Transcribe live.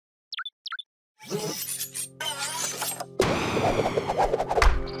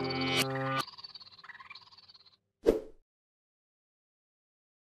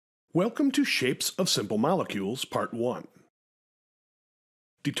Welcome to Shapes of Simple Molecules, Part 1.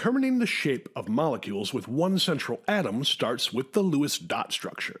 Determining the shape of molecules with one central atom starts with the Lewis dot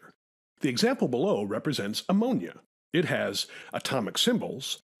structure. The example below represents ammonia. It has atomic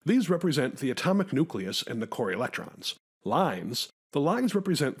symbols. These represent the atomic nucleus and the core electrons. Lines. The lines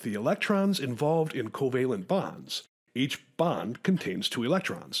represent the electrons involved in covalent bonds. Each bond contains 2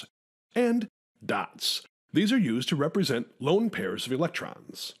 electrons. And dots. These are used to represent lone pairs of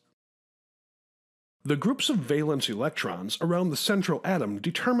electrons. The groups of valence electrons around the central atom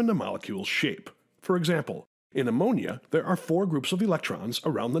determine the molecule's shape. For example, in ammonia, there are 4 groups of electrons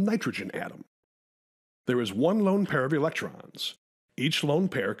around the nitrogen atom. There is 1 lone pair of electrons. Each lone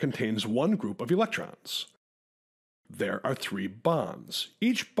pair contains 1 group of electrons. There are 3 bonds.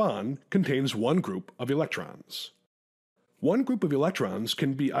 Each bond contains 1 group of electrons. One group of electrons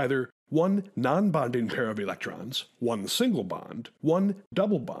can be either 1 non-bonding pair of electrons, 1 single bond, 1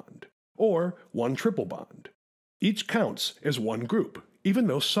 double bond, or 1 triple bond. Each counts as 1 group, even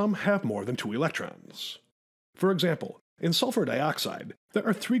though some have more than 2 electrons. For example, in sulfur dioxide, there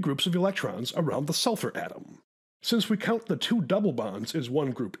are 3 groups of electrons around the sulfur atom. Since we count the 2 double bonds as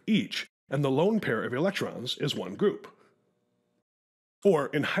 1 group each, and the lone pair of electrons as 1 group. Or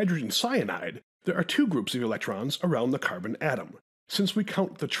in hydrogen cyanide, there are 2 groups of electrons around the carbon atom, since we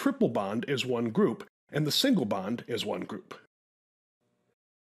count the triple bond as 1 group and the single bond as 1 group.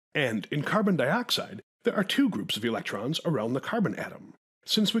 And in carbon dioxide, there are 2 groups of electrons around the carbon atom,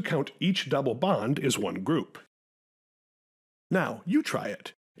 since we count each double bond as 1 group. Now, you try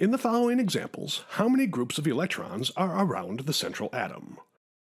it. In the following examples, how many groups of electrons are around the central atom?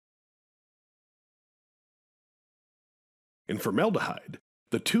 In formaldehyde,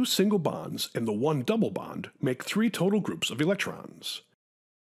 the 2 single bonds and the 1 double bond make 3 total groups of electrons.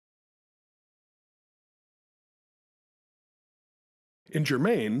 In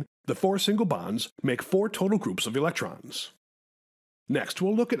germane, the 4 single bonds make 4 total groups of electrons. Next,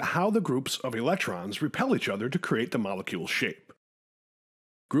 we'll look at how the groups of electrons repel each other to create the molecule's shape.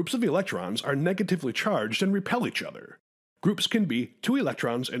 Groups of electrons are negatively charged and repel each other. Groups can be 2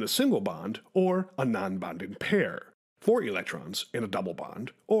 electrons in a single bond or a non-bonding pair, 4 electrons in a double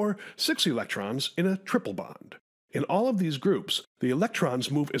bond, or 6 electrons in a triple bond. In all of these groups, the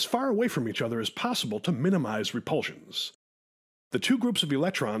electrons move as far away from each other as possible to minimize repulsions. The 2 groups of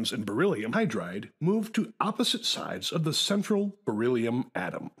electrons in beryllium hydride move to opposite sides of the central beryllium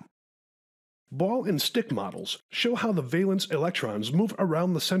atom. Ball and stick models show how the valence electrons move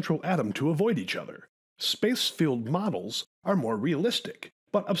around the central atom to avoid each other. Space-filled models are more realistic,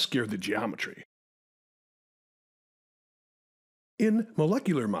 but obscure the geometry. In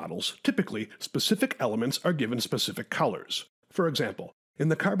molecular models, typically specific elements are given specific colors. For example, in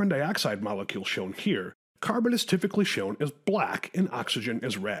the carbon dioxide molecule shown here, carbon is typically shown as black and oxygen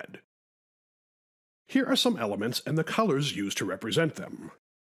as red. Here are some elements and the colors used to represent them.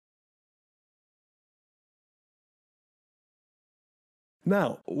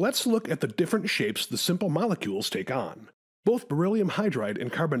 Now, let's look at the different shapes the simple molecules take on. Both beryllium hydride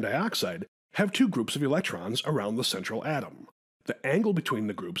and carbon dioxide have 2 groups of electrons around the central atom. The angle between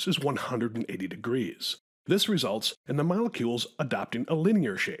the groups is 180 degrees. This results in the molecules adopting a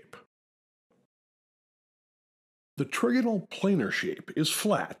linear shape. The trigonal planar shape is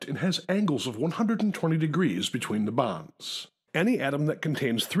flat and has angles of 120 degrees between the bonds. Any atom that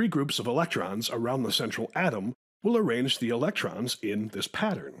contains 3 groups of electrons around the central atom will arrange the electrons in this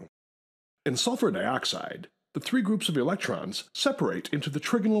pattern. In sulfur dioxide, the 3 groups of electrons separate into the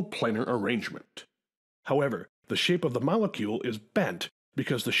trigonal planar arrangement. However, the shape of the molecule is bent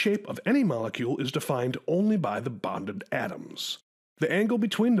because the shape of any molecule is defined only by the bonded atoms. The angle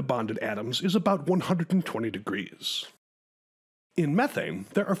between the bonded atoms is about 120 degrees. In methane,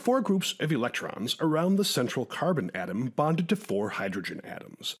 there are 4 groups of electrons around the central carbon atom bonded to 4 hydrogen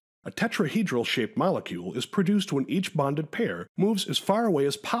atoms. A tetrahedral-shaped molecule is produced when each bonded pair moves as far away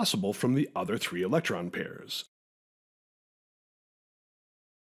as possible from the other 3 electron pairs.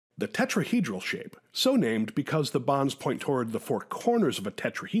 The tetrahedral shape, so named because the bonds point toward the 4 corners of a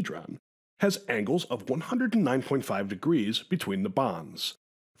tetrahedron, has angles of 109.5 degrees between the bonds.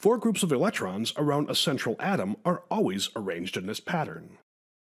 4 groups of electrons around a central atom are always arranged in this pattern.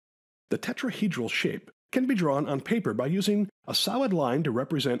 The tetrahedral shape can be drawn on paper by using a solid line to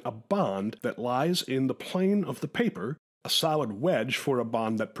represent a bond that lies in the plane of the paper, a solid wedge for a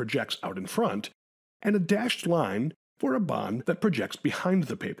bond that projects out in front, and a dashed line for a bond that projects behind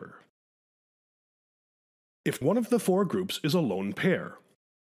the paper. If one of the 4 groups is a lone pair,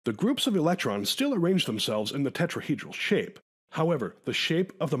 The groups of electrons still arrange themselves in the tetrahedral shape. However, the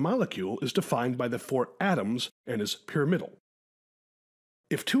shape of the molecule is defined by the 4 atoms and is pyramidal.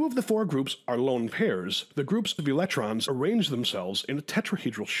 If 2 of the 4 groups are lone pairs, the groups of electrons arrange themselves in a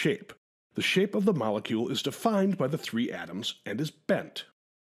tetrahedral shape. The shape of the molecule is defined by the 3 atoms and is bent.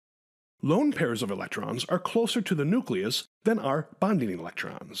 Lone pairs of electrons are closer to the nucleus than are bonding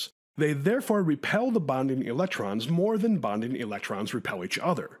electrons. They therefore repel the bonding electrons more than bonding electrons repel each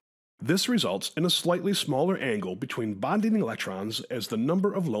other. This results in a slightly smaller angle between bonding electrons as the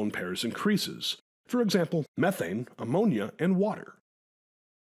number of lone pairs increases. For example, methane, ammonia, and water.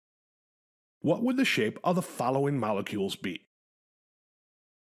 What would the shape of the following molecules be?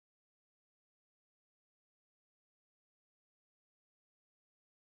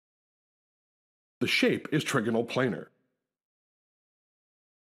 The shape is trigonal planar.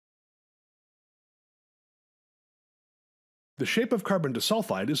 The shape of carbon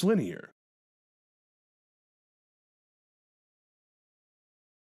disulfide is linear.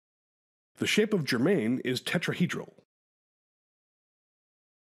 The shape of germane is tetrahedral.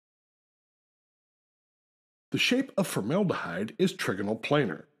 The shape of formaldehyde is trigonal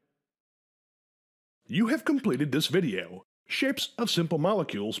planar. You have completed this video, Shapes of Simple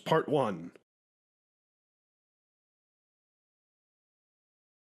Molecules Part 1.